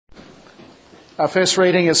Our first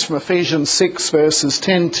reading is from Ephesians 6, verses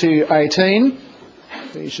 10 to 18.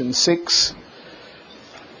 Ephesians 6,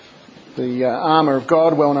 the armour of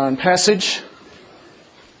God, well-known passage.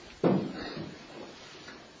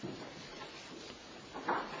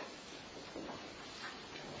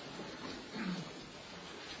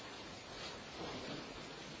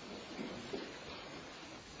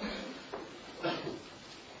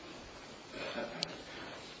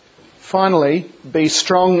 Finally, be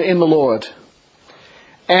strong in the Lord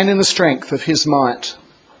and in the strength of his might.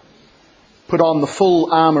 Put on the full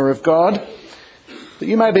armour of God, that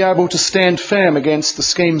you may be able to stand firm against the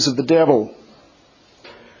schemes of the devil.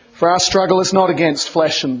 For our struggle is not against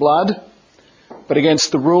flesh and blood, but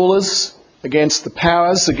against the rulers, against the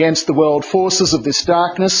powers, against the world forces of this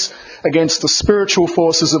darkness, against the spiritual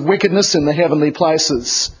forces of wickedness in the heavenly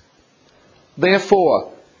places.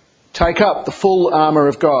 Therefore, take up the full armour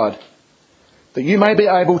of God, that you may be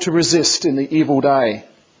able to resist in the evil day,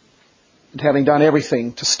 and having done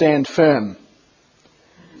everything, to stand firm.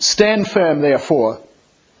 Stand firm, therefore,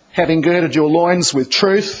 having girded your loins with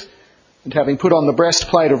truth, and having put on the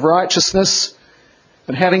breastplate of righteousness,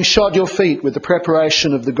 and having shod your feet with the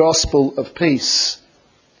preparation of the gospel of peace.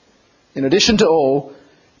 In addition to all,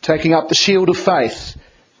 taking up the shield of faith,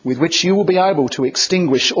 with which you will be able to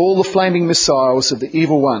extinguish all the flaming missiles of the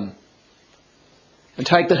evil one. And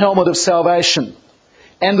take the helmet of salvation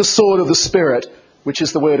and the sword of the Spirit, which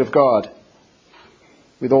is the word of God.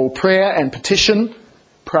 With all prayer and petition,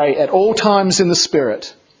 pray at all times in the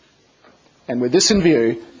Spirit. And with this in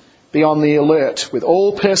view, be on the alert with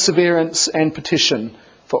all perseverance and petition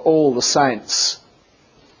for all the saints.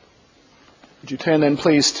 Would you turn then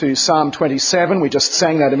please to Psalm 27? We just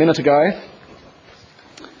sang that a minute ago.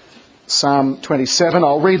 Psalm 27.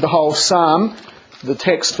 I'll read the whole psalm. The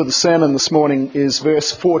text for the sermon this morning is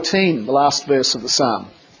verse 14, the last verse of the psalm.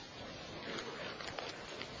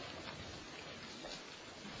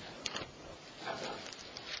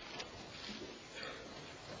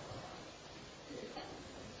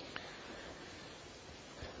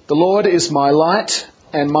 The Lord is my light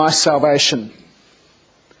and my salvation.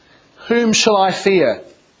 Whom shall I fear?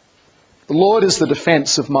 The Lord is the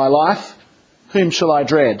defence of my life. Whom shall I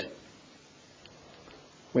dread?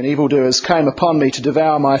 When evildoers came upon me to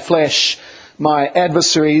devour my flesh, my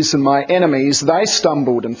adversaries and my enemies, they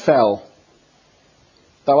stumbled and fell.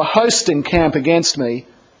 Though a host encamp against me,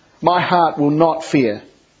 my heart will not fear.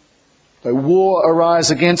 Though war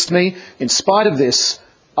arise against me, in spite of this,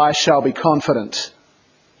 I shall be confident.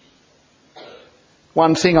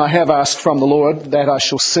 One thing I have asked from the Lord, that I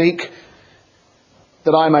shall seek,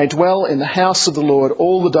 that I may dwell in the house of the Lord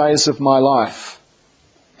all the days of my life,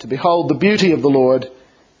 to behold the beauty of the Lord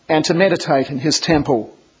and to meditate in his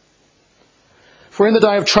temple. For in the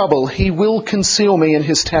day of trouble he will conceal me in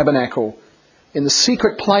his tabernacle. In the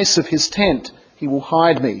secret place of his tent he will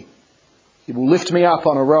hide me. He will lift me up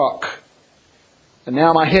on a rock. And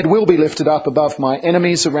now my head will be lifted up above my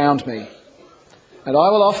enemies around me. And I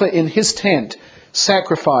will offer in his tent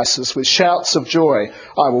sacrifices with shouts of joy.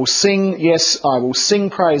 I will sing, yes, I will sing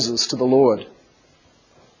praises to the Lord.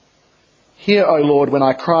 Hear, O Lord, when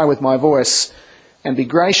I cry with my voice, and be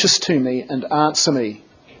gracious to me and answer me.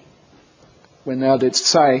 When thou didst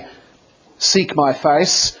say, seek my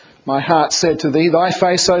face, my heart said to thee, thy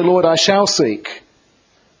face, O Lord, I shall seek.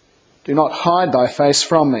 Do not hide thy face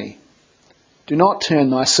from me. Do not turn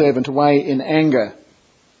thy servant away in anger.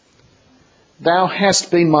 Thou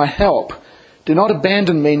hast been my help. Do not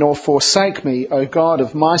abandon me nor forsake me, O God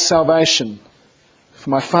of my salvation.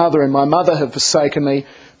 For my father and my mother have forsaken me,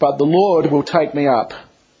 but the Lord will take me up.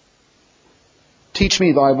 Teach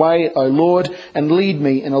me thy way, O Lord, and lead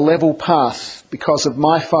me in a level path because of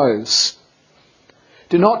my foes.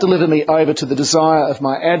 Do not deliver me over to the desire of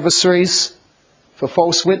my adversaries, for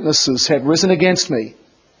false witnesses have risen against me,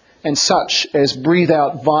 and such as breathe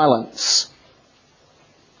out violence.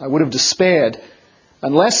 I would have despaired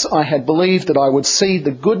unless I had believed that I would see the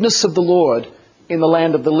goodness of the Lord in the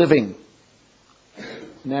land of the living.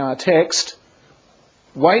 Now our text,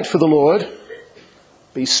 wait for the Lord,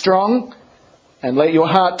 be strong, and let your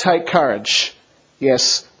heart take courage.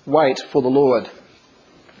 Yes, wait for the Lord.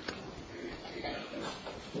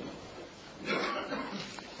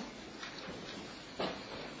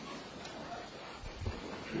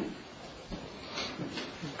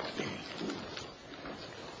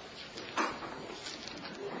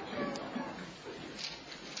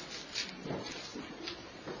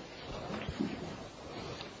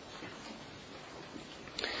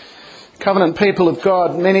 Covenant people of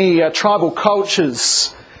God, many tribal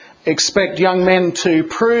cultures expect young men to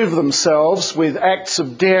prove themselves with acts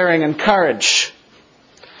of daring and courage.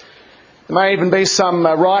 There may even be some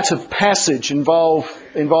rite of passage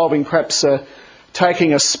involving perhaps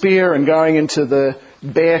taking a spear and going into the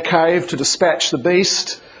bear cave to dispatch the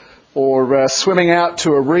beast, or swimming out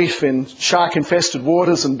to a reef in shark-infested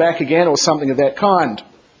waters and back again, or something of that kind.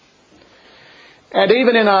 And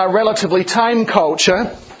even in our relatively tame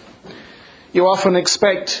culture, you often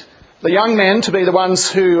expect the young men to be the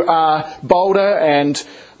ones who are bolder and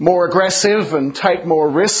more aggressive and take more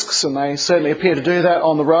risks, and they certainly appear to do that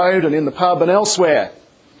on the road and in the pub and elsewhere,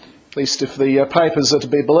 at least if the papers are to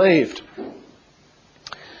be believed.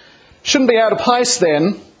 Shouldn't be out of place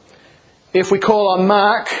then if we call on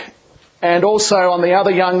Mark and also on the other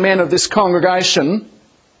young men of this congregation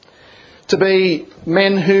to be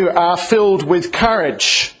men who are filled with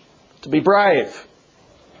courage, to be brave.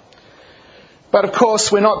 But of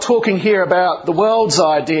course, we're not talking here about the world's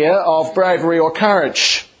idea of bravery or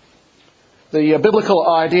courage. The biblical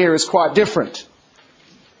idea is quite different.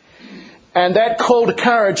 And that call to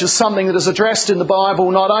courage is something that is addressed in the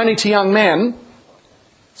Bible not only to young men,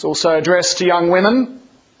 it's also addressed to young women,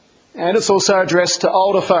 and it's also addressed to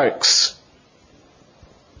older folks.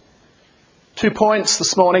 2 points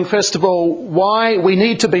this morning. First of all, why we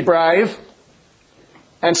need to be brave.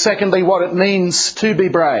 And secondly, what it means to be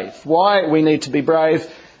brave. Why we need to be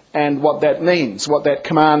brave and what that means, what that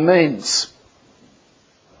command means.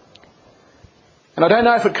 And I don't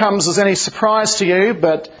know if it comes as any surprise to you,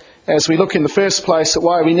 but as we look in the first place at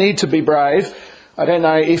why we need to be brave, I don't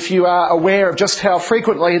know if you are aware of just how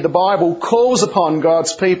frequently the Bible calls upon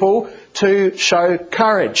God's people to show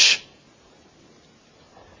courage.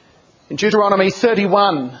 In Deuteronomy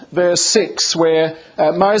 31, verse 6, where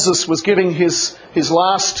Moses was giving his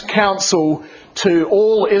last counsel to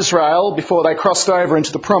all Israel before they crossed over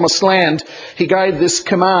into the Promised Land, he gave this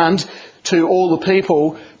command to all the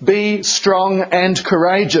people: be strong and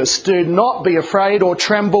courageous. Do not be afraid or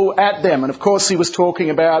tremble at them. And of course he was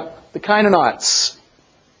talking about the Canaanites.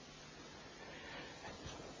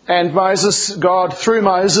 And God through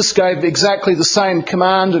Moses gave exactly the same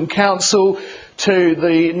command and counsel to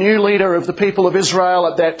the new leader of the people of Israel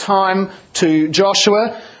at that time, to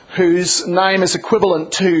Joshua, whose name is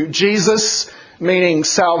equivalent to Jesus, meaning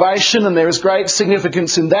salvation, and there is great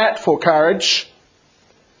significance in that for courage.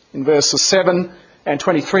 In verses 7 and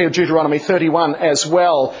 23 of Deuteronomy 31 as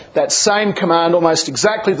well, that same command, almost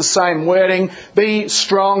exactly the same wording: be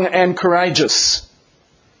strong and courageous.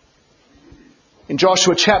 In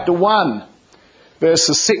Joshua chapter 1,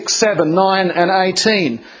 verses 6, 7, 9 and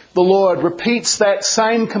 18, the Lord repeats that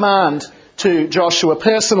same command to Joshua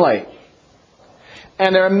personally.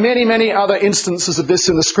 And there are many, many other instances of this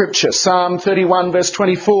in the Scripture. Psalm 31, verse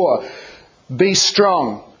 24, be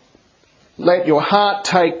strong. Let your heart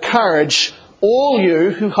take courage, all you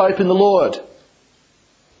who hope in the Lord.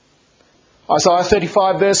 Isaiah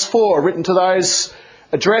 35, verse 4,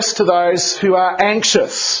 addressed to those who are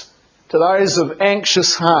anxious, to those of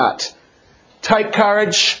anxious heart. Take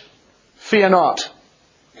courage, fear not.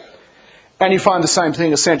 And you find the same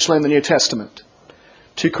thing essentially in the New Testament.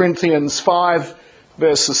 2 Corinthians 5,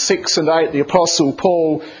 verses 6 and 8, the Apostle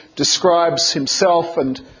Paul describes himself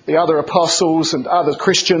and the other apostles and other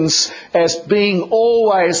Christians as being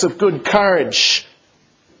always of good courage.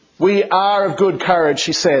 We are of good courage,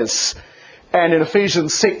 he says. And in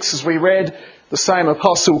Ephesians 6, as we read, the same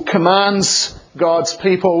apostle commands God's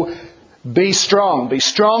people: be strong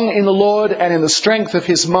in the Lord and in the strength of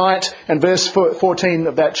his might. And verse 14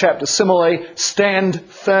 of that chapter similarly, stand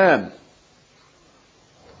firm.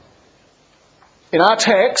 In our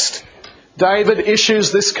text, David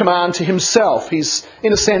issues this command to himself.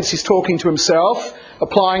 In a sense, he's talking to himself,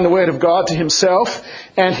 applying the word of God to himself,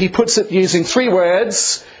 and he puts it using 3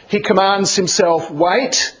 words. He commands himself: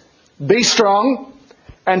 wait, be strong,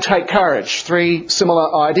 and take courage. 3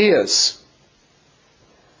 similar ideas.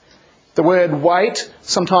 The word wait,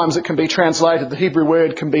 sometimes it can be translated, the Hebrew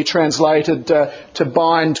word can be translated to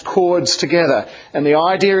bind cords together. And the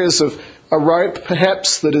idea is of a rope,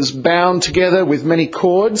 perhaps, that is bound together with many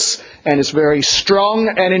cords and is very strong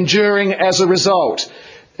and enduring as a result.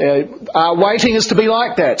 Our waiting is to be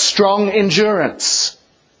like that, strong endurance.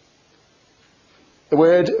 The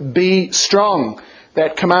word be strong,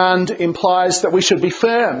 that command implies that we should be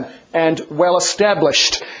firm and well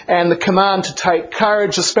established. And the command to take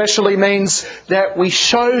courage especially means that we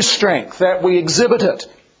show strength, that we exhibit it.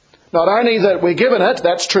 Not only that we're given it,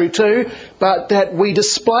 that's true too, but that we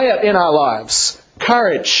display it in our lives.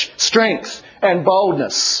 Courage, strength and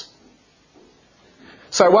boldness.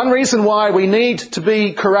 So one reason why we need to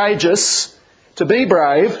be courageous, to be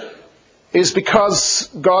brave, is because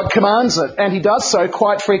God commands it, and he does so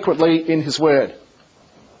quite frequently in his word.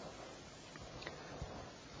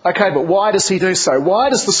 Okay, but why does he do so? Why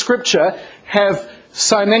does the Scripture have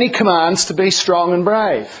so many commands to be strong and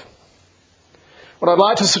brave? Well, I'd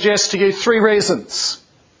like to suggest to you 3 reasons.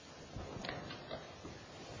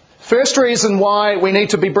 First reason why we need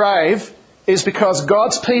to be brave is because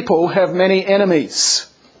God's people have many enemies.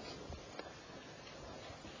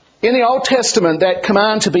 In the Old Testament, that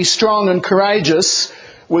command to be strong and courageous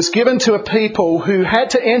was given to a people who had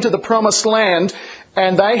to enter the promised land,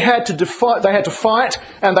 and they had to fight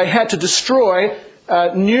and they had to destroy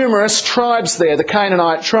numerous tribes there, the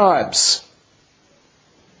Canaanite tribes.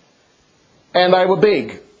 And they were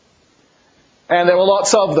big. And there were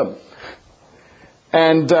lots of them.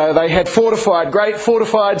 And they had great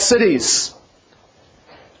fortified cities.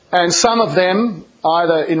 And some of them,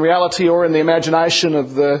 either in reality or in the imagination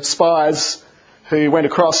of the spies who went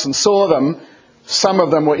across and saw them, some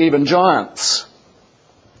of them were even giants.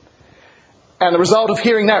 And the result of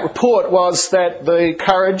hearing that report was that the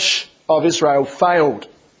courage of Israel failed,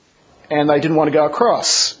 and they didn't want to go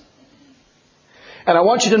across. And I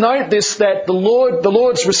want you to note this, that the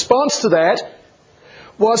Lord's response to that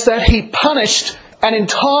was that he punished an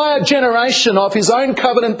entire generation of his own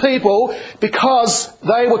covenant people because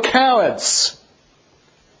they were cowards.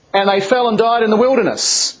 And they fell and died in the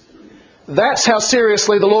wilderness. That's how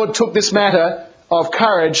seriously the Lord took this matter of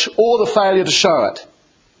courage, or the failure to show it.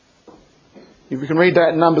 You can read that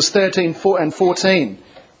in Numbers 13 and 14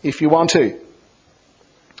 if you want to.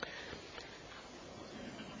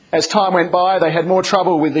 As time went by, they had more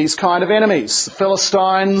trouble with these kind of enemies. The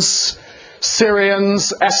Philistines,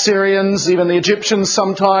 Syrians, Assyrians, even the Egyptians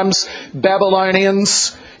sometimes,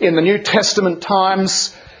 Babylonians. In the New Testament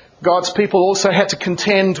times, God's people also had to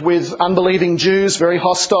contend with unbelieving Jews, very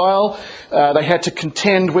hostile. They had to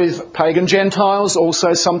contend with pagan Gentiles,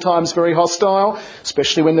 also sometimes very hostile,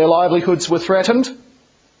 especially when their livelihoods were threatened.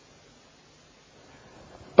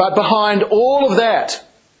 But behind all of that,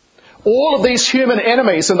 all of these human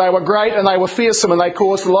enemies, and they were great and they were fearsome and they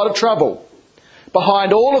caused a lot of trouble,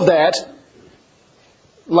 behind all of that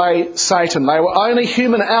lay Satan. They were only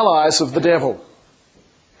human allies of the devil.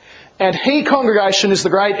 And he, congregation, is the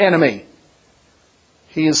great enemy.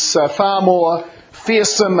 He is far more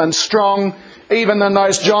fearsome and strong even than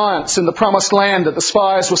those giants in the promised land that the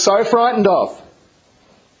spies were so frightened of.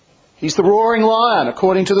 He's the roaring lion,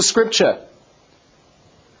 according to the Scripture.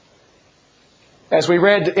 As we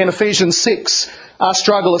read in Ephesians 6, our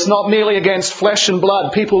struggle is not merely against flesh and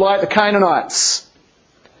blood, people like the Canaanites.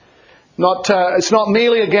 It's not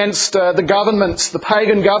merely against the governments, the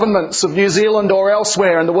pagan governments of New Zealand or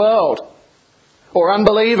elsewhere in the world, or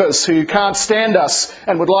unbelievers who can't stand us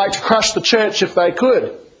and would like to crush the church if they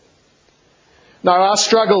could. No, our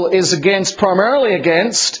struggle is primarily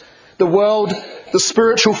against the world, the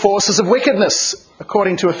spiritual forces of wickedness,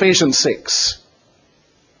 according to Ephesians 6.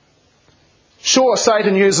 Sure,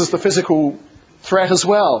 Satan uses the physical threat as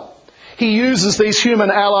well. He uses these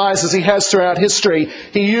human allies as he has throughout history.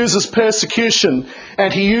 He uses persecution,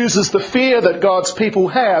 and he uses the fear that God's people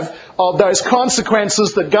have of those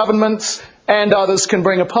consequences that governments and others can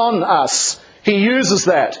bring upon us. He uses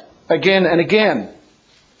that again and again.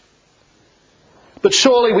 But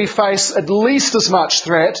surely we face at least as much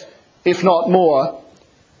threat, if not more,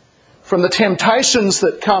 from the temptations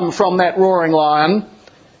that come from that roaring lion,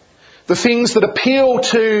 the things that appeal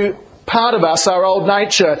to part of us, our old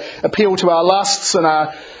nature, appeal to our lusts and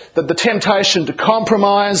the temptation to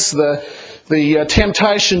compromise, the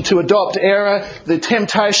temptation to adopt error, the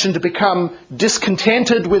temptation to become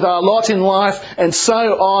discontented with our lot in life, and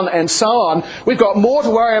so on and so on. We've got more to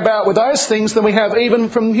worry about with those things than we have even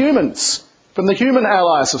from humans, from the human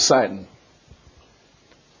allies of Satan.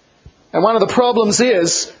 And one of the problems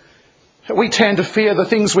is we tend to fear the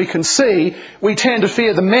things we can see. We tend to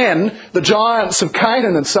fear the men, the giants of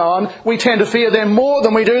Canaan and so on. We tend to fear them more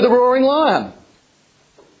than we do the roaring lion,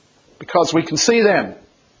 because we can see them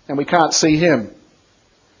and we can't see him.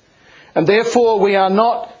 And therefore we are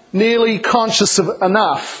not nearly conscious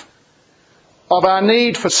enough of our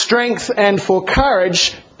need for strength and for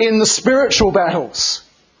courage in the spiritual battles,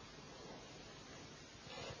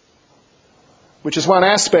 which is one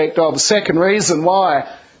aspect of the second reason why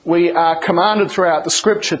we are commanded throughout the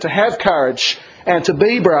Scripture to have courage and to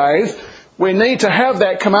be brave. We need to have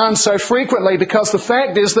that command so frequently because the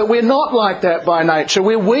fact is that we're not like that by nature.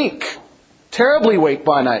 We're weak, terribly weak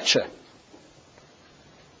by nature.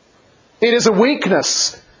 It is a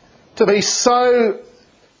weakness to be so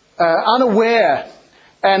unaware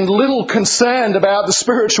and little concerned about the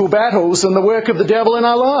spiritual battles and the work of the devil in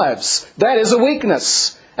our lives. That is a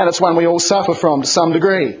weakness, and it's one we all suffer from to some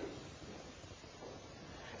degree.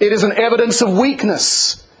 It is an evidence of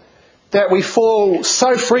weakness that we fall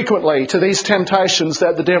so frequently to these temptations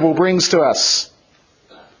that the devil brings to us.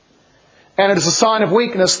 And it is a sign of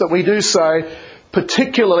weakness that we do so,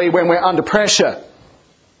 particularly when we're under pressure.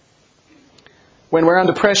 When we're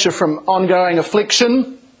under pressure from ongoing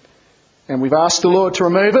affliction, and we've asked the Lord to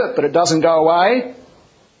remove it, but it doesn't go away.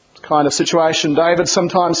 It's the kind of situation David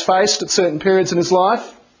sometimes faced at certain periods in his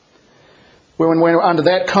life. When we're under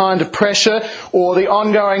that kind of pressure, or the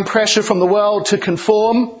ongoing pressure from the world to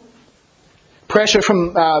conform, pressure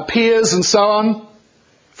from peers and so on,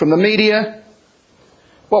 from the media,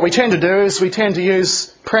 what we tend to do is we tend to use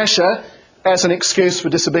pressure as an excuse for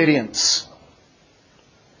disobedience.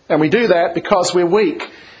 And we do that because we're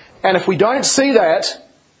weak. And if we don't see that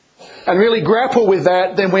and really grapple with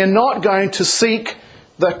that, then we're not going to seek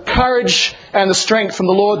the courage and the strength from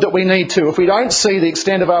the Lord that we need to, if we don't see the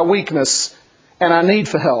extent of our weakness and our need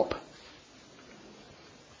for help.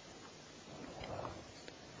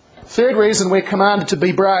 Third reason we're commanded to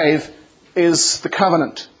be brave is the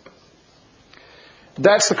covenant.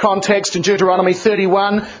 That's the context in Deuteronomy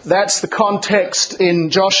 31. That's the context in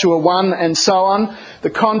Joshua 1 and so on. The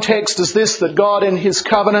context is this, that God in His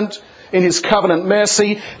covenant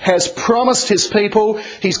mercy, has promised His people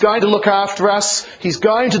He's going to look after us. He's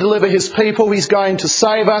going to deliver His people. He's going to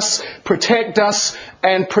save us, protect us,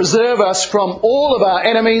 and preserve us from all of our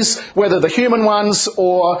enemies, whether the human ones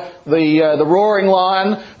or the roaring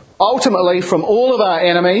lion, ultimately from all of our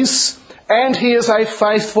enemies. And He is a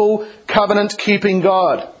faithful, covenant-keeping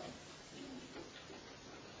God.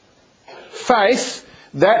 Faith,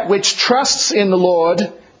 that which trusts in the Lord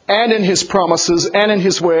and in His promises and in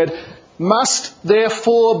His word, must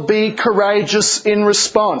therefore be courageous in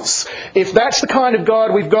response. If that's the kind of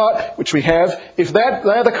God we've got, which we have, if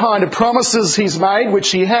they're the kind of promises He's made,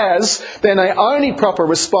 which He has, then the only proper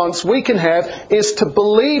response we can have is to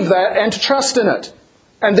believe that and to trust in it,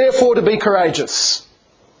 and therefore to be courageous.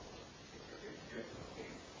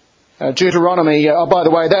 Deuteronomy, by the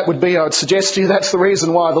way, I would suggest to you, that's the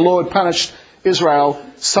reason why the Lord punished Israel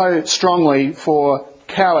so strongly for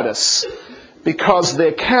cowardice. Because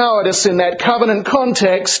their cowardice in that covenant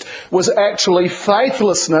context was actually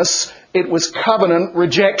faithlessness. It was covenant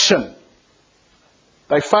rejection.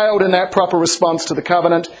 They failed in that proper response to the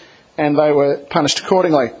covenant, and they were punished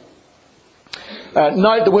accordingly.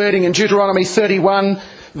 Note the wording in Deuteronomy 31,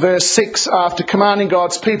 verse 6, after commanding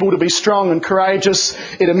God's people to be strong and courageous,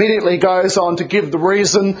 it immediately goes on to give the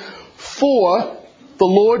reason, for the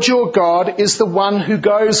Lord your God is the one who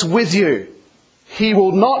goes with you. He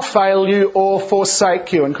will not fail you or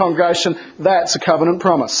forsake you. And congregation, that's a covenant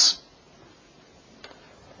promise.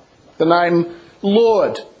 The name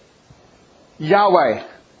Lord, Yahweh,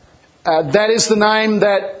 that is the name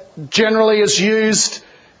that generally is used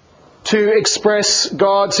to express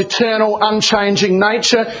God's eternal, unchanging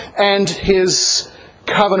nature and His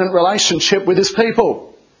covenant relationship with His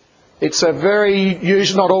people. It's a very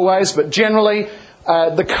usual, not always, but generally,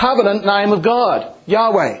 the covenant name of God,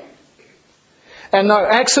 Yahweh. And no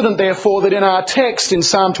accident, therefore, that in our text in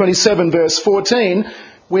Psalm 27, verse 14,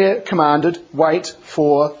 we're commanded, wait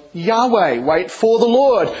for Yahweh, wait for the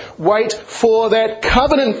Lord, wait for that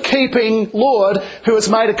covenant-keeping Lord who has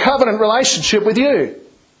made a covenant relationship with you.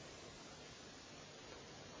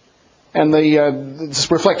 And this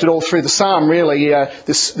is reflected all through the psalm, really,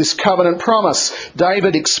 this covenant promise.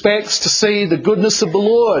 David expects to see the goodness of the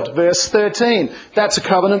Lord, verse 13. That's a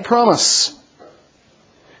covenant promise.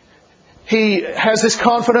 He has this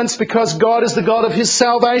confidence because God is the God of his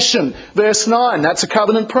salvation, verse 9. That's a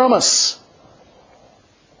covenant promise.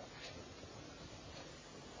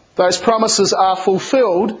 Those promises are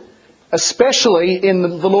fulfilled, especially in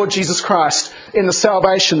the Lord Jesus Christ, in the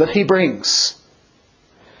salvation that He brings.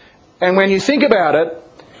 And when you think about it,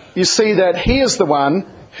 you see that He is the one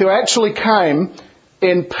who actually came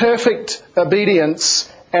in perfect obedience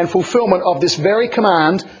and fulfillment of this very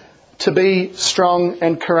command to be strong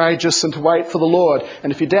and courageous and to wait for the Lord.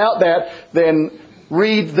 And if you doubt that, then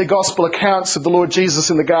read the gospel accounts of the Lord Jesus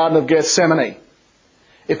in the Garden of Gethsemane.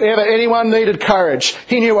 If ever anyone needed courage,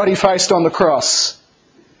 He knew what He faced on the cross.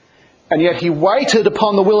 And yet He waited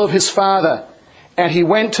upon the will of His Father, and He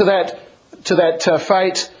went to that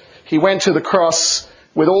fate. He went to the cross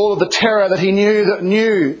with all of the terror that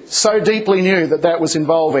He so deeply knew that was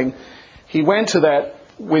involving. He went to that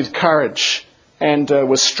with courage and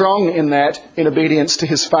was strong in that, in obedience to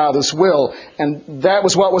His Father's will. And that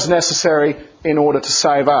was what was necessary in order to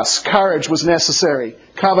save us. Courage was necessary.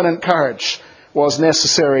 Covenant courage was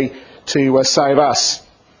necessary to save us.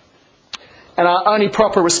 And our only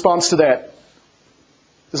proper response to that,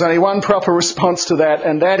 there's only one proper response to that,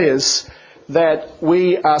 and that is that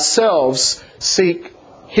we ourselves seek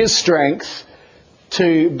his strength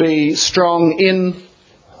to be strong in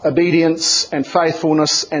obedience and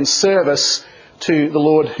faithfulness and service to the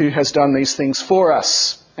Lord who has done these things for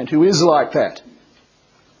us and who is like that.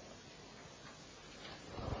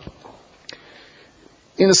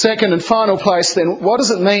 In the second and final place then, what does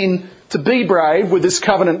it mean to be brave with this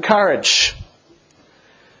covenant courage?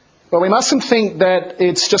 Well, we mustn't think that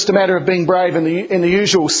it's just a matter of being brave in the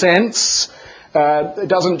usual sense. It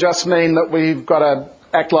doesn't just mean that we've got to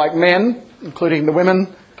act like men, including the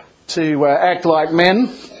women, to act like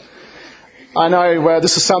men. I know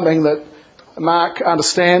this is something that Mark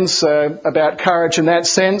understands about courage in that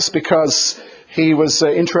sense, because he was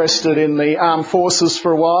interested in the armed forces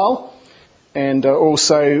for a while and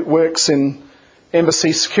also works in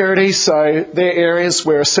embassy security, so they're areas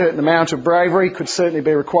where a certain amount of bravery could certainly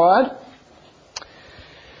be required.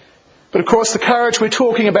 But of course the courage we're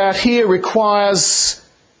talking about here requires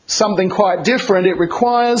something quite different. It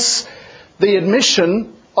requires the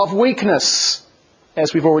admission of weakness,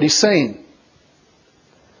 as we've already seen.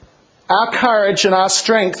 Our courage and our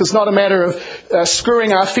strength is not a matter of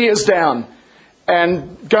screwing our fears down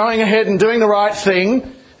and going ahead and doing the right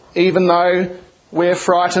thing, even though we're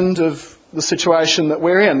frightened of the situation that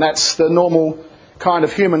we're in. That's the normal kind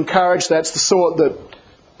of human courage. That's the sort that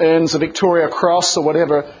earns a Victoria Cross or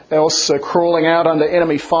whatever else, crawling out under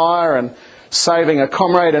enemy fire and saving a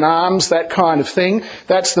comrade in arms, that kind of thing.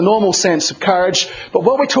 That's the normal sense of courage. But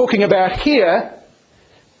what we're talking about here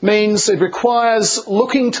means it requires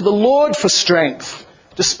looking to the Lord for strength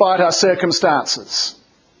despite our circumstances.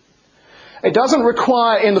 It doesn't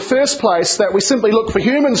require, in the first place, that we simply look for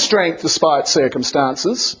human strength despite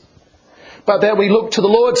circumstances, but that we look to the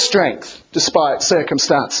Lord's strength despite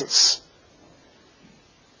circumstances.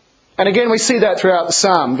 And again, we see that throughout the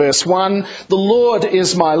psalm. Verse 1, "The Lord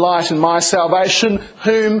is my light and my salvation,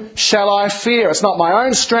 whom shall I fear?" It's not my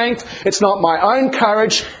own strength, it's not my own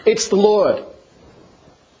courage, it's the Lord.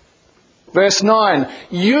 Verse 9,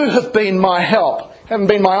 "You have been my help." Haven't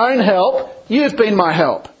been my own help, you've been my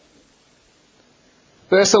help.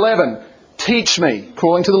 Verse 11, "Teach me,"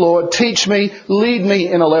 calling to the Lord, "teach me, lead me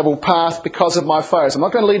in a level path because of my foes." I'm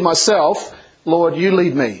not going to lead myself, Lord, you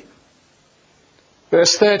lead me.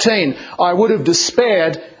 Verse 13, "I would have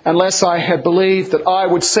despaired unless I had believed that I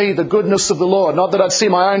would see the goodness of the Lord." Not that I'd see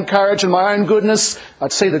my own courage and my own goodness,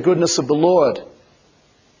 I'd see the goodness of the Lord.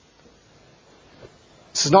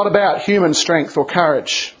 This is not about human strength or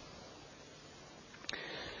courage.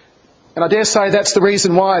 And I dare say that's the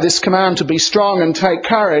reason why this command to be strong and take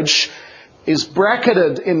courage is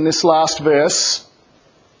bracketed in this last verse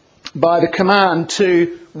by the command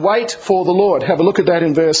to wait for the Lord. Have a look at that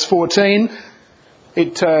in verse 14.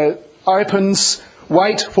 It opens,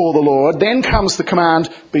 "Wait for the Lord." Then comes the command,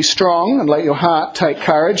 "Be strong and let your heart take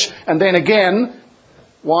courage." And then again,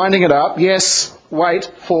 winding it up, "Yes,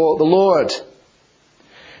 wait for the Lord."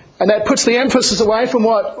 And that puts the emphasis away from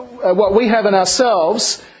what we have in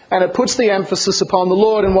ourselves, and it puts the emphasis upon the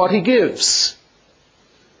Lord and what he gives.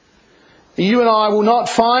 You and I will not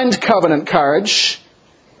find covenant courage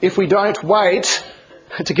if we don't wait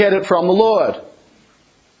to get it from the Lord.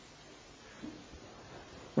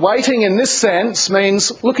 Waiting in this sense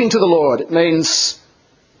means looking to the Lord. It means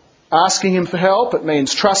asking him for help. It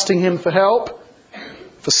means trusting him for help,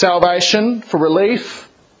 for salvation, for relief.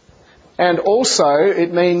 And also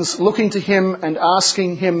it means looking to him and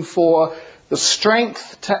asking him for the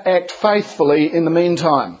strength to act faithfully in the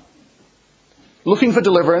meantime. Looking for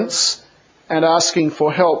deliverance and asking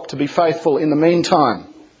for help to be faithful in the meantime.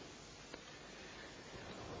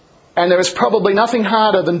 And there is probably nothing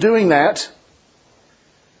harder than doing that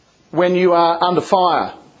when you are under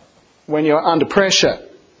fire, when you're under pressure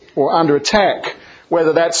or under attack,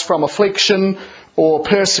 whether that's from affliction or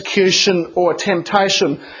persecution or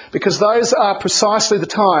temptation, because those are precisely the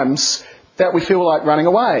times that we feel like running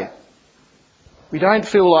away. We don't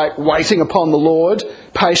feel like waiting upon the Lord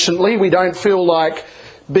patiently. We don't feel like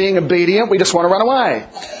being obedient. We just want to run away.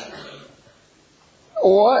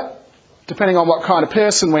 Or, depending on what kind of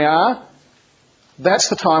person we are, that's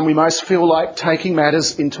the time we most feel like taking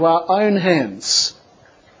matters into our own hands.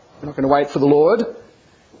 We're not going to wait for the Lord.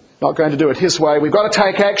 Not going to do it his way. We've got to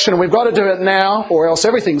take action and we've got to do it now, or else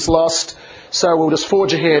everything's lost. So we'll just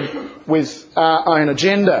forge ahead with our own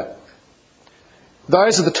agenda.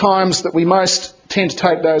 Those are the times that we most tend to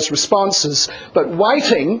take those responses. But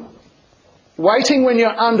waiting when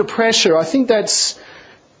you're under pressure, I think that's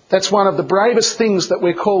one of the bravest things that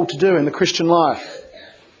we're called to do in the Christian life.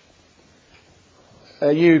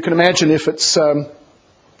 You can imagine if it's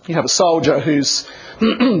you have a soldier who's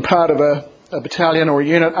part of a battalion or a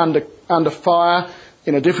unit under fire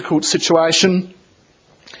in a difficult situation,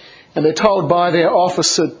 And they're told by their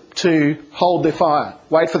officer to hold their fire.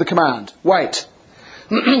 Wait for the command. Wait.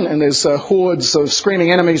 And there's hordes of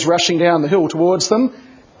screaming enemies rushing down the hill towards them,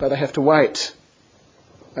 but they have to wait.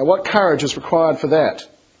 Now, what courage is required for that?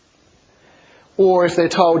 Or if they're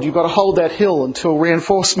told you've got to hold that hill until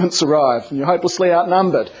reinforcements arrive and you're hopelessly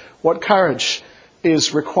outnumbered, what courage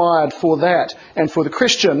is required for that? And for the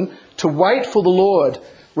Christian, to wait for the Lord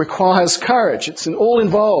requires courage. It's all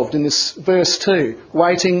involved in this verse too,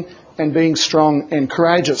 waiting and being strong and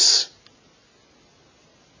courageous.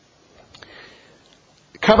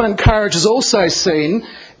 Covenant courage is also seen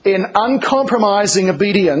in uncompromising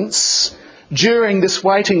obedience during this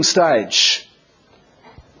waiting stage.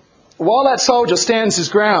 While that soldier stands his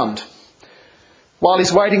ground, while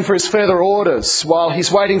he's waiting for his further orders, while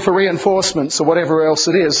he's waiting for reinforcements or whatever else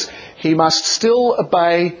it is, he must still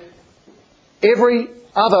obey every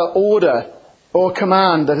other order or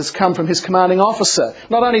command that has come from his commanding officer.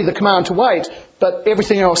 Not only the command to wait, but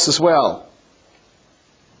everything else as well.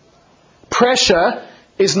 Pressure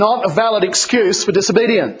is not a valid excuse for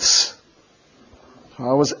disobedience.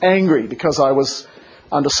 I was angry because I was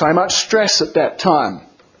under so much stress at that time.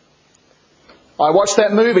 I watched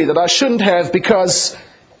that movie that I shouldn't have because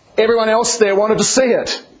everyone else there wanted to see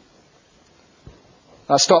it.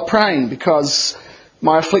 I stopped praying because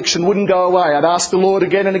my affliction wouldn't go away. I'd asked the Lord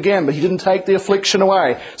again and again, but He didn't take the affliction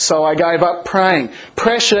away. So I gave up praying.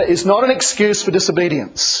 Pressure is not an excuse for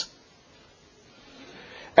disobedience.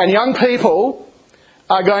 And young people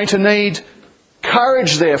are going to need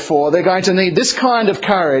courage, therefore. They're going to need this kind of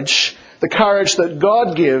courage, the courage that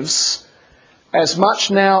God gives, as much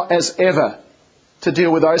now as ever, to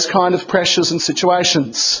deal with those kind of pressures and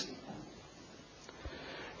situations.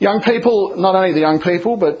 Young people, not only the young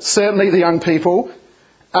people, but certainly the young people,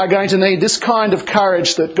 are going to need this kind of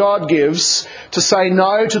courage that God gives to say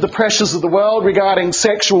no to the pressures of the world regarding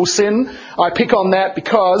sexual sin. I pick on that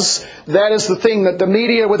because that is the thing that the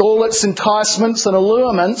media, with all its enticements and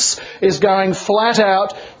allurements, is going flat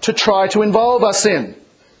out to try to involve us in.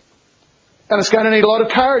 And it's going to need a lot of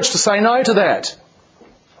courage to say no to that.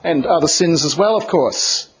 And other sins as well, of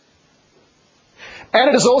course. And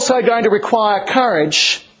it is also going to require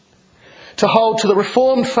courage to hold to the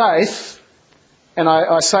Reformed faith. And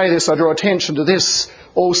I say this, I draw attention to this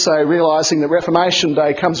also, realising that Reformation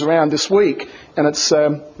Day comes around this week, and it's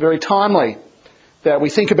very timely that we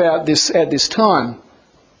think about this at this time.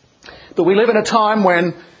 But we live in a time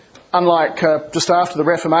when, unlike just after the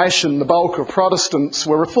Reformation, the bulk of Protestants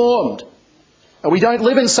were Reformed. And we don't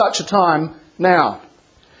live in such a time now.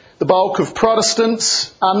 The bulk of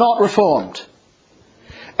Protestants are not Reformed.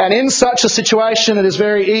 And in such a situation, it is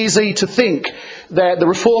very easy to think that the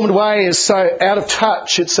Reformed way is so out of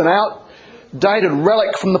touch. It's an outdated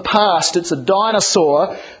relic from the past. It's a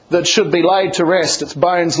dinosaur that should be laid to rest, its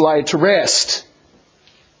bones laid to rest.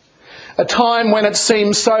 A time when it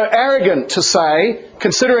seems so arrogant to say,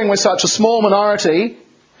 considering we're such a small minority,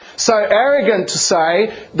 so arrogant to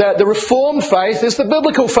say that the Reformed faith is the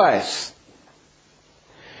biblical faith.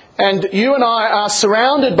 And you and I are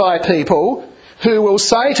surrounded by people who will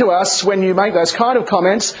say to us, when you make those kind of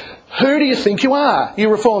comments, who do you think you are, you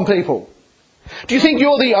Reformed people? Do you think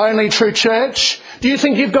you're the only true church? Do you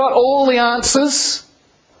think you've got all the answers?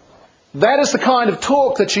 That is the kind of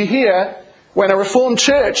talk that you hear when a Reformed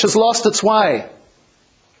church has lost its way.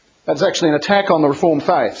 That's actually an attack on the Reformed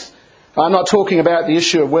faith. I'm not talking about the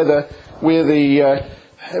issue of whether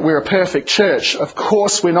we're a perfect church. Of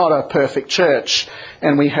course we're not a perfect church,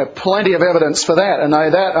 and we have plenty of evidence for that, and know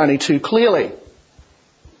that only too clearly.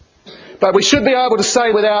 But we should be able to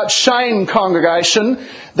say without shame, congregation,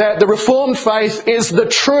 that the Reformed faith is the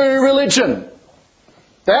true religion.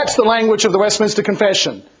 That's the language of the Westminster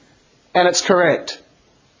Confession, and it's correct.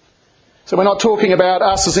 So we're not talking about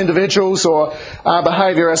us as individuals or our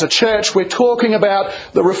behaviour as a church. We're talking about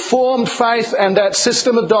the Reformed faith and that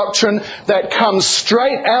system of doctrine that comes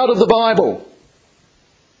straight out of the Bible.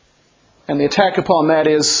 And the attack upon that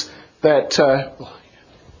is that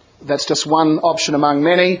that's just one option among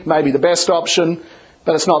many, maybe the best option,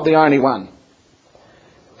 but it's not the only one.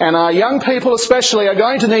 And our young people especially are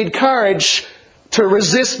going to need courage to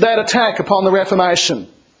resist that attack upon the Reformation.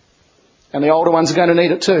 And the older ones are going to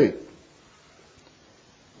need it too.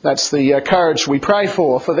 That's the courage we pray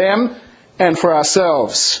for them and for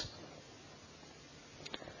ourselves.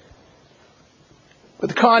 But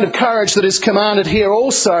the kind of courage that is commanded here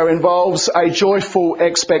also involves a joyful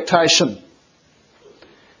expectation.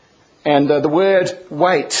 And the word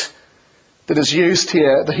wait that is used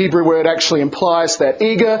here, the Hebrew word actually implies that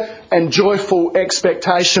eager and joyful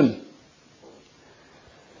expectation.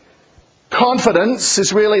 confidence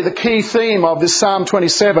is really the key theme of this Psalm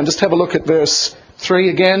 27. Just have a look at verse 3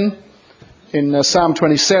 again in Psalm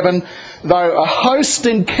 27. Though a host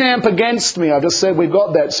encamp against me, I've just said we've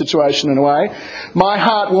got that situation in a way, my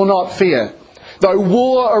heart will not fear. Though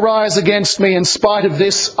war arise against me, in spite of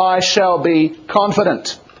this I shall be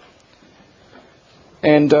confident.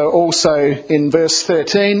 And also in verse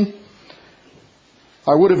 13,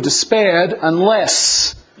 I would have despaired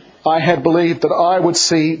unless I had believed that I would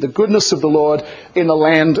see the goodness of the Lord in the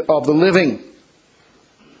land of the living.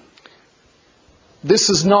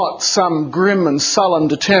 This is not some grim and sullen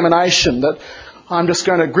determination that I'm just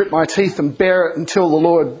going to grit my teeth and bear it until the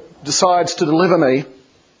Lord decides to deliver me.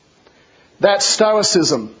 That's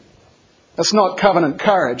stoicism. That's not covenant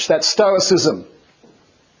courage. That's stoicism.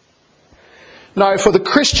 No, for the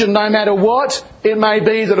Christian, no matter what it may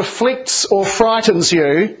be that afflicts or frightens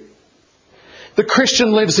you, the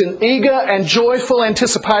Christian lives in eager and joyful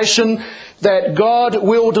anticipation that God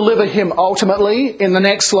will deliver him ultimately in the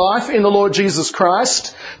next life in the Lord Jesus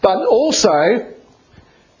Christ, but also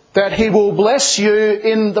that he will bless you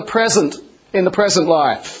in the present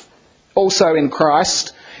life, also in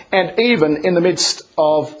Christ, and even in the midst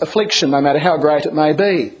of affliction, no matter how great it may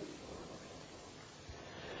be.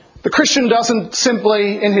 The Christian doesn't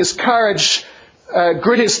simply, in his courage,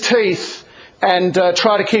 grit his teeth and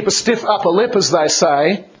try to keep a stiff upper lip, as they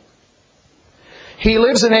say. He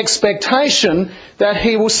lives in expectation that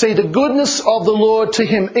he will see the goodness of the Lord to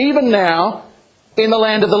him even now in the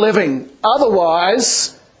land of the living.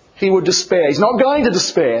 Otherwise, he would despair. He's not going to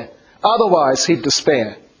despair. Otherwise, he'd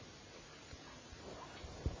despair.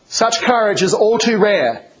 Such courage is all too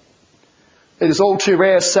rare. It is all too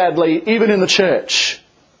rare, sadly, even in the church.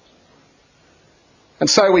 And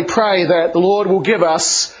so we pray that the Lord will give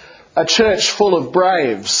us a church full of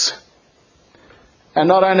braves. And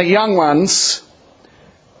not only young ones,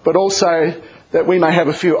 but also that we may have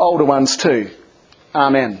a few older ones too.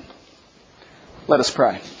 Amen. Let us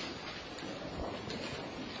pray.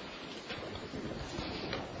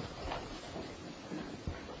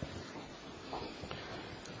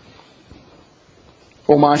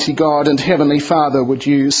 Almighty God and Heavenly Father, would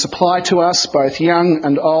you supply to us, both young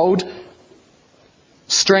and old,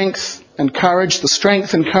 strength and courage, the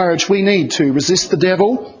strength and courage we need to resist the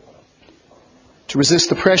devil, to resist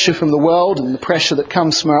the pressure from the world and the pressure that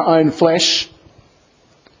comes from our own flesh.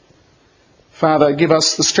 Father, give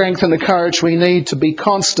us the strength and the courage we need to be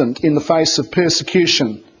constant in the face of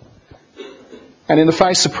persecution and in the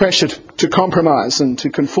face of pressure to compromise and to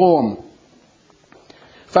conform.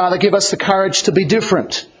 Father, give us the courage to be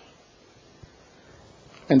different.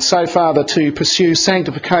 And so, Father, to pursue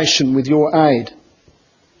sanctification with your aid.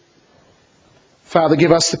 Father,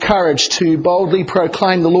 give us the courage to boldly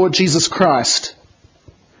proclaim the Lord Jesus Christ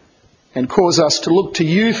and cause us to look to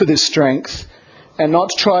you for this strength and not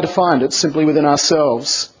to try to find it simply within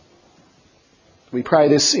ourselves. We pray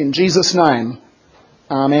this in Jesus' name.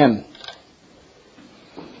 Amen.